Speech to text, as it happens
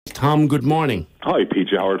Tom, good morning. Hi,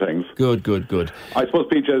 PJ. How are things? Good. I suppose,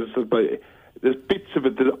 PJ, there's bits of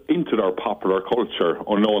it that entered our popular culture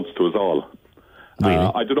unknowns to us all. Really?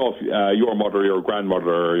 I don't know if your mother, your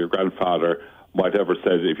grandmother, or your grandfather might ever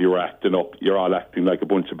said if you were acting up, you're all acting like a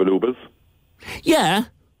bunch of balubas. Yeah.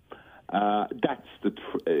 That's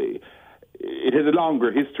it has a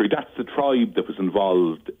longer history. That's the tribe that was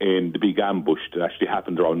involved in the big ambush that actually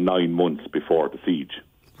happened around 9 months before the siege.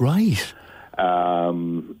 Right.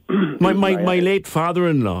 My late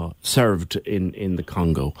father-in-law served in the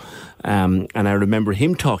Congo, and I remember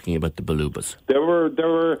him talking about the balubas. There were,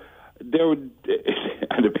 and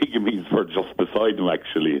the pygmies were just beside him,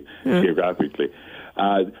 actually, geographically.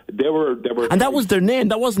 There were, and that was their name.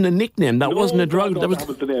 That wasn't a nickname. That wasn't a drug. That was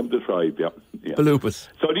the name of the tribe. Yeah. Balubas.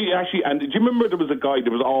 So do you remember there was a guy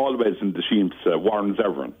that was always in the Sheeps, Warren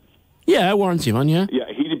Zevran? Yeah, Warren Zevran. Yeah. Yeah,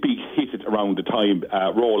 he'd be hit around the time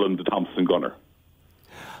Roland the Thompson Gunner.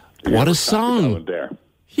 What a song! There.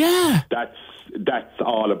 Yeah. That's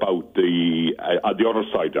all about the other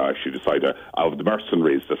side, actually, the side of the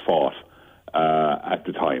mercenaries that fought at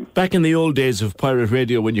the time. Back in the old days of pirate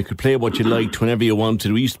radio, when you could play what you liked whenever you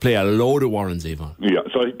wanted, we used to play a load of Warren Zevon. Yeah,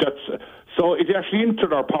 so it actually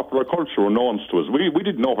entered our popular culture unknowns to us. We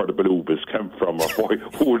didn't know where the balubas came from or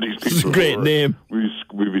who were these people. It's a great name.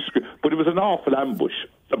 But it was an awful ambush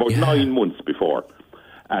about 9 months before,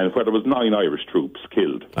 and where there was 9 Irish troops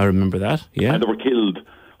killed. I remember that. Yeah, and they were killed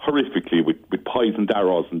horrifically with poisoned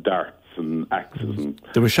arrows and darts and axes. And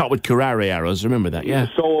they were shot with curare arrows. Remember that? Yeah.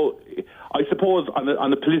 So I suppose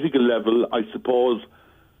on a political level, after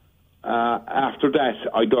that,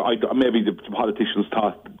 maybe the politicians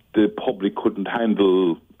thought the public couldn't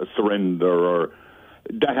handle a surrender, or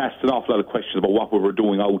that asked an awful lot of questions about what we were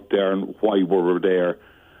doing out there and why we were there.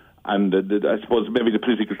 And I suppose maybe the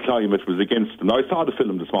political climate was against them. Now, I saw the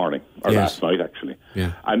film this morning, or last night, actually.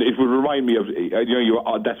 Yeah. And it would remind me of,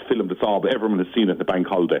 that film that's all, but everyone has seen it, the bank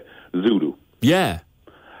holiday, Zulu. Yeah.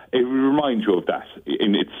 It would remind you of that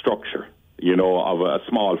in its structure, of a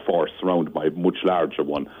small force surrounded by a much larger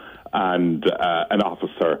one, and an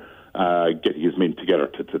officer getting his men together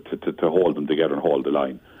to hold them together and hold the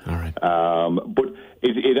line. All right. But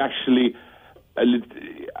it actually...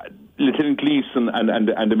 Lieutenant Gleeson and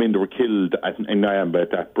the men that were killed in Nyamba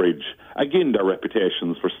at that bridge, again, their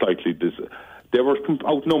reputations were slightly... They were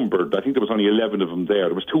outnumbered. I think there was only 11 of them there.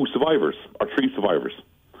 There was 3 survivors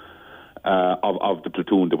of the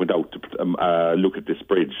platoon that went out to look at this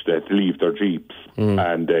bridge. They had to leave their jeeps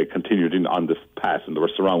and they continued on this path, and they were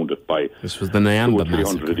surrounded by... This was the Nyamba 200 or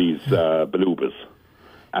 300 of these balubas.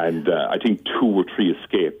 And I think 2 or 3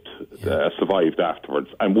 escaped, survived afterwards,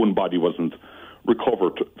 and one body wasn't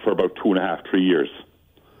recovered for about 2.5, 3 years.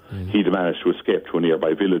 He'd managed to escape to a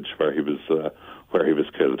nearby village where he was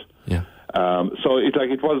killed. Yeah. So it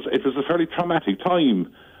was a fairly traumatic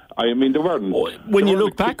time. I mean, there weren't... When you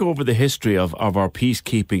look back over the history of our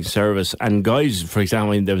peacekeeping service, and guys, for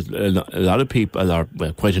example, there was a lot of people, or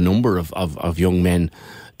quite a number of young men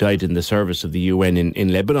died in the service of the UN in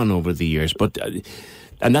Lebanon over the years, but...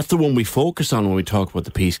 and that's the one we focus on when we talk about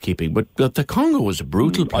the peacekeeping. But the Congo was a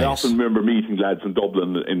brutal place. I often remember meeting lads in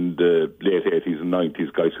Dublin in the late 80s and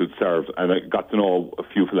 90s, guys who'd served, and I got to know a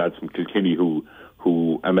few lads from Kilkenny who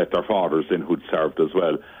I met their fathers in who'd served as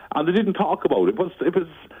well. And they didn't talk about it. It was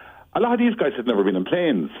a lot of these guys had never been in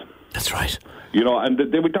planes. That's right. And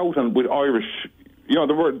they went out with Irish, they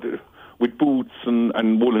were with boots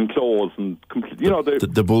and woolen clothes and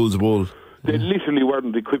the bull's wool. They literally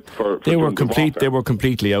weren't equipped for They were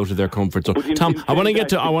completely out of their comfort zone. Tom, I want to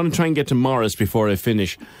try and get to Morris before I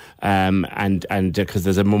finish, and because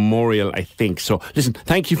there's a memorial, I think. So listen,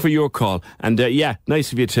 thank you for your call, and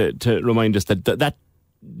nice of you to remind us that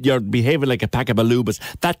you're behaving like a pack of balubas.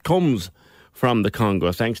 That comes from the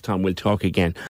Congo. Thanks, Tom. We'll talk again.